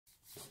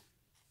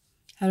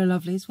Hello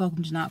lovelies,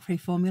 welcome to Narc Free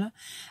Formula.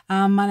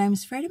 My name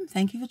is Freedom,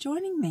 thank you for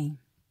joining me.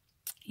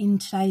 In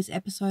today's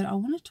episode I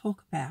want to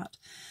talk about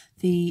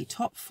the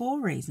top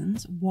 4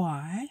 reasons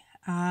why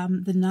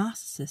the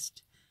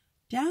narcissist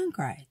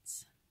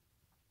downgrades.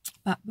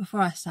 But before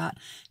I start,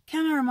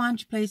 can I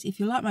remind you please, if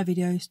you like my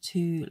videos,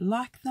 to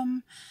like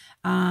them.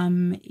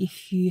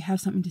 If you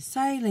have something to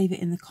say, leave it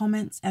in the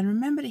comments, and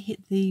remember to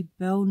hit the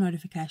bell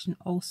notification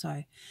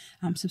also.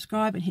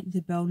 Subscribe and hit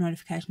the bell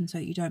notification so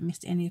you don't miss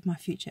any of my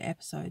future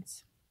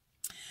episodes.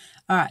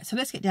 Alright, so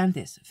let's get down to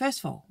this. First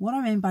of all, what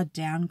I mean by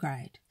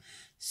downgrade.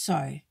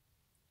 So,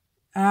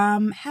 how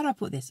do I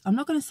put this? I'm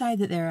not going to say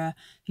that there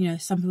are,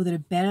 some people that are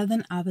better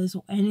than others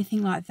or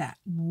anything like that.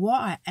 What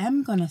I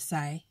am going to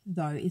say,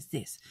 though, is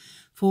this.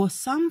 For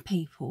some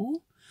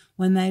people,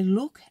 when they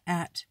look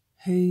at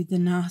who the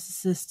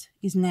narcissist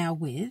is now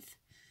with,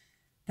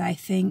 they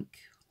think,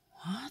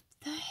 what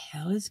the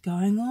hell is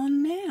going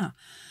on now?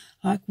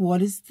 Like,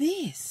 what is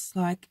this?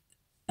 Like,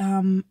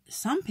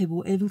 some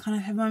people even kind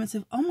of have moments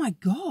of, oh my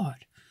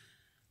God,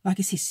 like,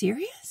 is he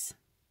serious?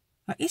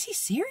 Like, is he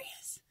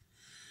serious?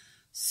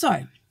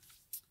 So,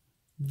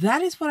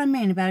 that is what I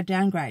mean about a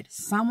downgrade.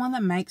 Someone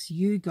that makes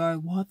you go,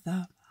 what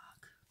the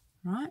fuck,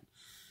 right?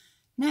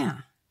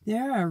 Now,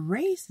 there are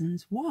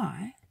reasons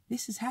why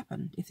this has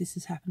happened. If this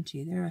has happened to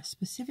you, there are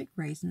specific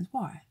reasons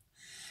why.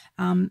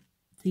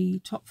 The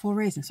top 4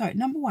 reasons. So,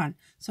 number 1.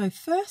 So,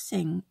 first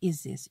thing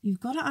is this.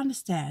 You've got to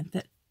understand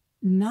that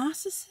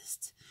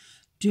narcissists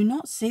do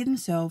not see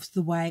themselves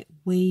the way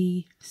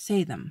we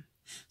see them.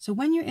 So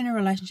when you're in a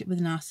relationship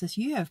with a narcissist,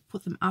 you have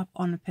put them up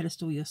on a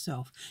pedestal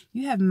yourself.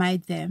 You have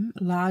made them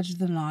larger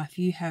than life.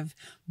 You have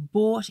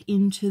bought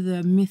into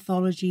the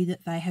mythology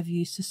that they have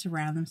used to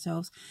surround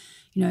themselves.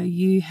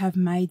 You have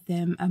made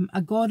them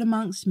a god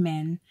amongst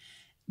men,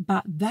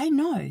 but they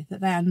know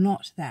that they are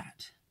not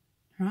that,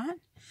 right?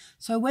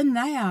 So when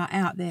they are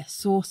out there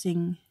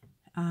sourcing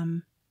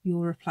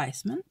your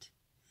replacement,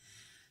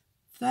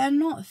 they're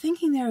not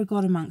thinking they're a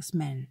god amongst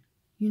men.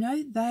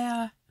 They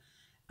are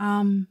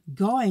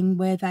going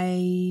where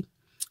they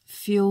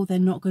feel they're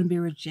not going to be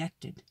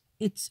rejected.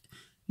 It's,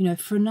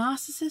 for a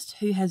narcissist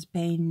who has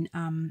been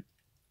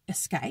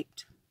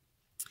escaped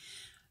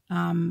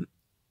and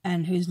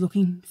who's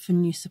looking for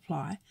new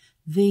supply,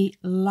 the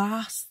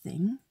last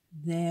thing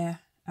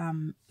their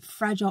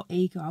fragile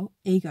ego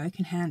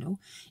can handle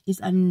is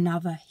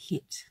another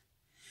hit.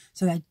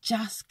 So they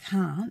just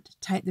can't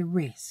take the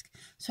risk.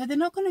 So they're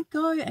not going to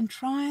go and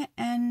try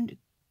and,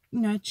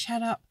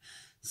 chat up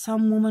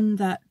some woman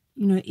that,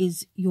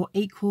 is your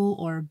equal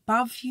or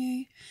above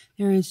you.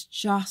 There is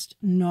just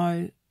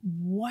no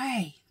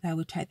way they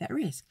would take that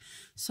risk.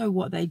 So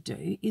what they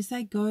do is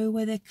they go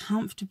where they're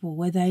comfortable,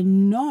 where they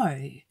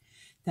know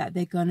that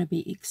they're going to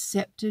be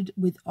accepted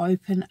with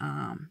open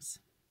arms.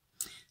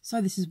 So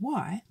this is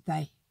why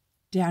they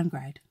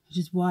downgrade, which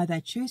is why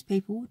they choose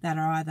people that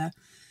are either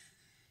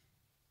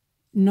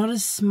not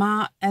as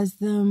smart as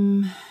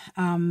them,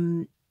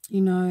 not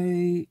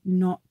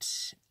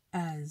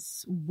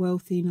as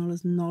wealthy, not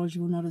as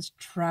knowledgeable, not as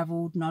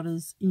travelled, not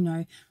as,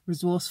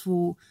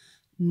 resourceful,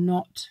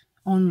 not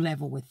on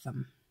level with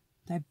them.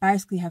 They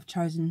basically have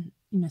chosen,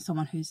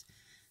 someone who's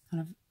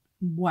kind of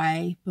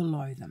way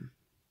below them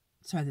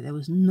so that there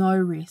was no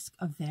risk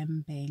of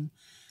them being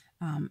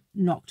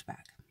knocked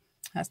back.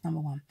 That's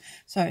number 1.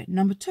 So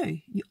number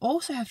 2, you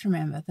also have to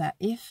remember that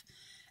if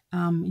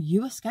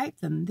you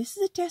escape them, this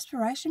is a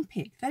desperation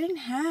pick. They didn't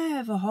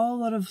have a whole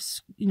lot of,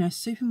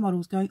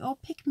 supermodels going, oh,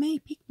 pick me,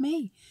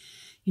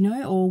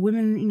 or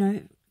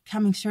women,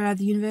 coming straight out of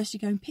the university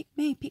going, pick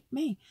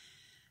me.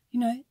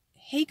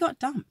 He got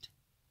dumped.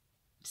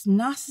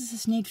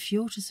 Narcissists need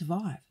fuel to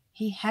survive.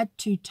 He had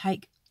to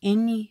take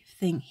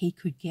anything he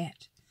could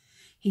get.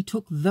 He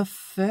took the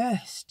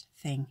first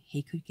thing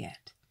he could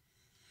get.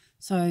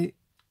 So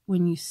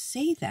when you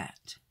see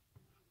that,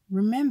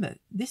 remember,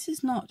 this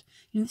is not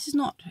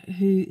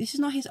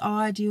his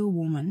ideal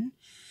woman.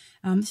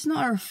 This is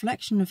not a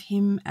reflection of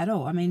him at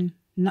all. I mean,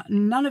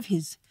 none of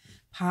his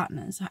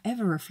partners are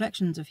ever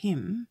reflections of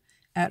him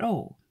at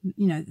all.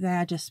 They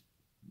are just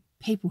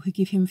people who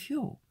give him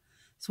fuel.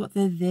 It's what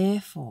they're there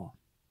for.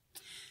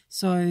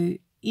 So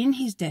in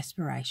his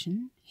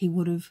desperation, he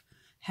would have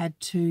had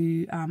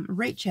to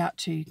reach out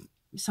to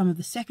some of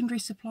the secondary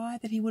supply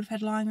that he would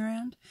have had lying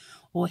around,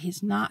 or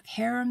his narc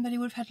harem that he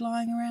would have had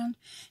lying around.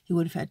 He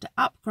would have had to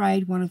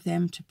upgrade one of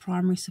them to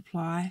primary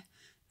supply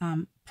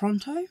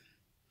pronto.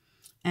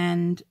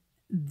 And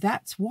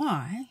that's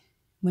why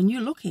when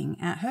you're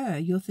looking at her,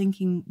 you're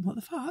thinking, what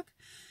the fuck?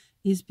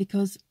 Is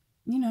because,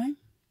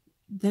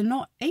 they're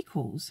not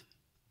equals.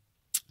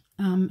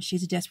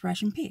 She's a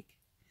desperation pick.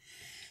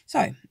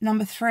 So,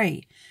 number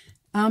 3.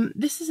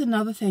 This is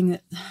another thing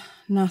that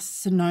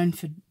narcissists are known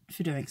for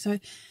doing. So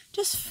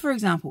just for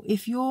example,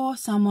 if you're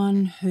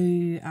someone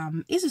who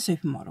is a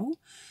supermodel,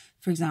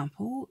 for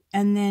example,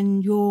 and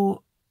then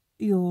your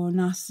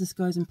narcissist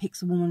goes and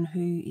picks a woman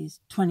who is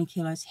 20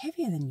 kilos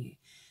heavier than you,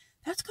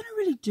 that's going to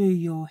really do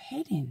your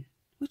head in,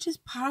 which is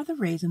part of the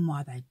reason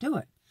why they do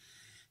it.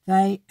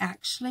 They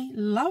actually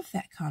love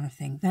that kind of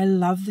thing. They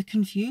love the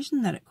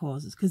confusion that it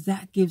causes because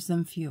that gives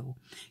them fuel.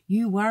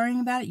 You worrying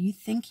about it, you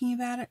thinking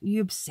about it, you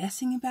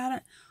obsessing about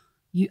it,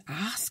 you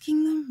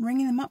asking them,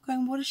 ringing them up,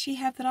 going, what does she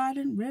have that I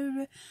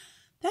don't?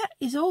 That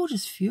is all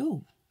just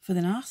fuel for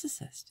the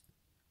narcissist.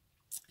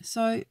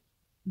 So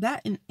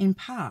that in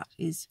part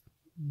is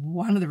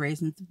one of the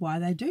reasons why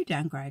they do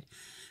downgrade,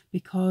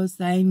 because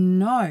they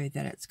know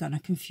that it's going to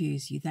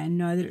confuse you. They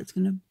know that it's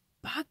going to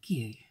bug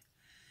you.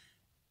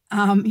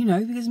 You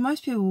know, because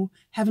most people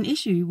have an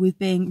issue with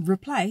being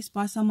replaced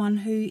by someone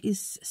who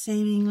is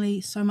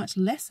seemingly so much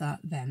lesser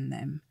than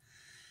them.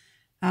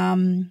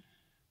 All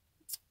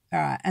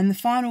right, and the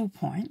final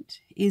point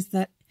is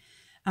that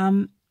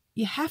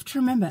you have to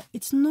remember,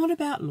 it's not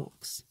about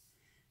looks.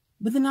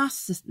 With a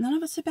narcissist, none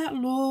of it's about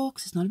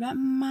looks, it's not about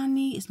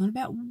money, it's not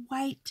about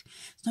weight,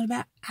 it's not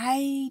about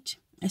age,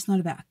 it's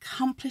not about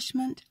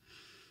accomplishment.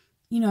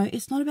 You know,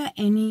 it's not about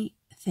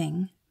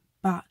anything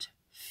but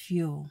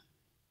fuel.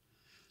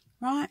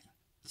 Right?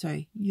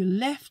 So you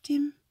left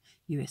him,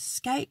 you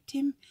escaped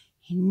him,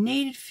 he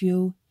needed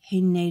fuel,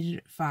 he needed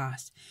it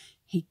fast.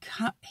 He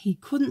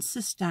couldn't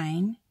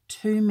sustain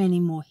too many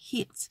more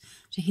hits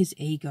to his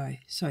ego.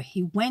 So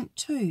he went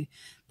to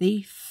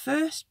the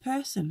first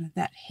person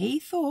that he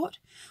thought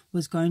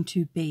was going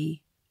to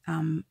be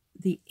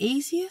the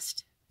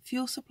easiest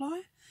fuel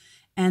supply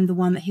and the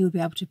one that he would be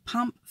able to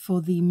pump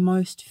for the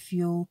most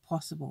fuel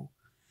possible.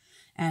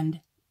 And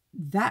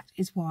that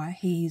is why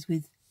he is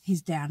with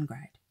his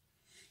downgrade.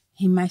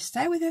 He may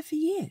stay with her for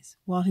years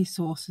while he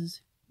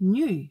sources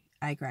new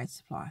A-grade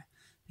supply,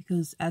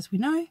 because as we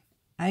know,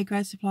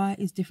 A-grade supply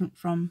is different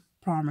from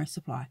primary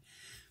supply.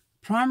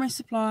 Primary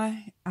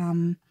supply,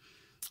 you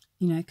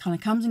know, kind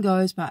of comes and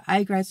goes, but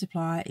A-grade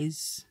supply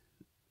is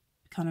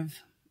kind of,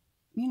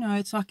 you know,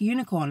 it's like a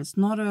unicorn. It's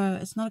not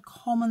a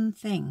common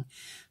thing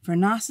for a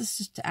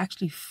narcissist to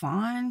actually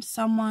find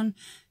someone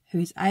who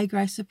is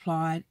A-grade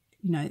supplied.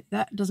 You know,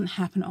 that doesn't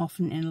happen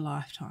often in a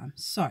lifetime.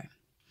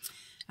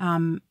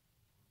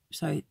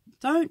 So,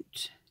 don't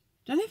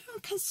even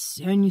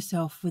concern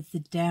yourself with the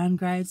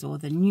downgrades or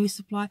the new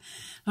supply.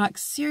 Like,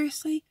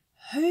 seriously,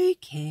 who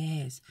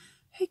cares?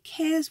 Who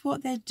cares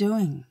what they're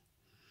doing?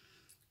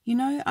 You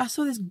know, I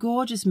saw this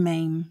gorgeous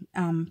meme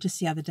just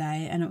the other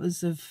day, and it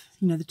was of,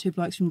 you know, the two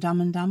blokes from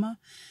Dumb and Dumber,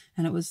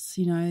 and it was,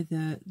 you know,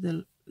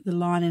 the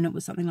line in it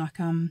was something like,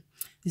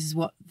 this is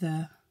what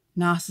the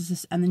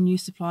narcissist and the new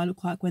supply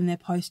look like when they're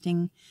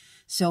posting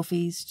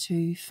selfies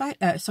to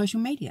social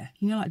media,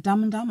 you know, like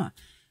Dumb and Dumber.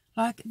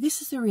 Like,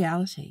 this is the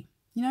reality.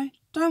 You know,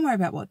 don't worry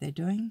about what they're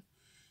doing.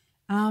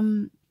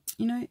 You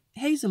know,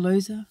 he's a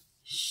loser,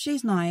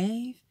 she's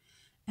naive,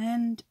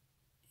 and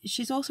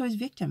she's also his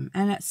victim.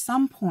 And at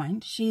some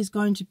point, she is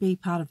going to be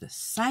part of the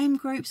same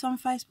groups on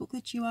Facebook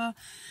that you are.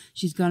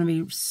 She's going to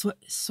be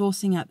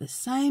sourcing out the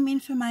same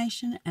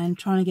information and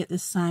trying to get the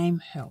same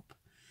help.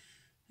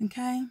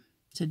 Okay?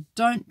 So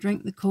don't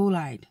drink the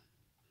Kool-Aid.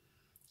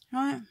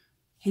 Right?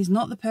 He's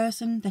not the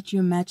person that you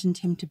imagined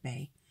him to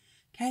be.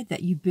 Okay,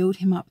 that you build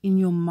him up in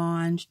your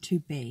mind to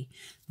be.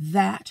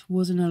 That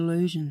was an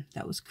illusion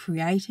that was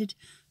created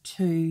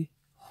to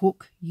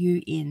hook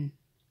you in.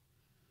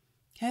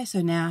 Okay,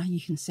 so now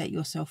you can set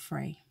yourself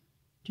free.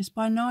 Just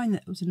by knowing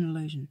that it was an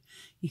illusion,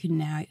 you can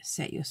now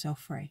set yourself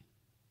free.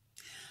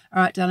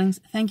 All right, darlings,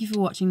 thank you for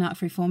watching Narc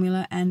Free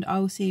Formula, and I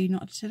will see you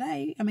not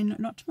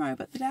tomorrow,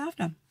 but the day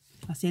after.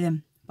 I'll see you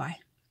then. Bye.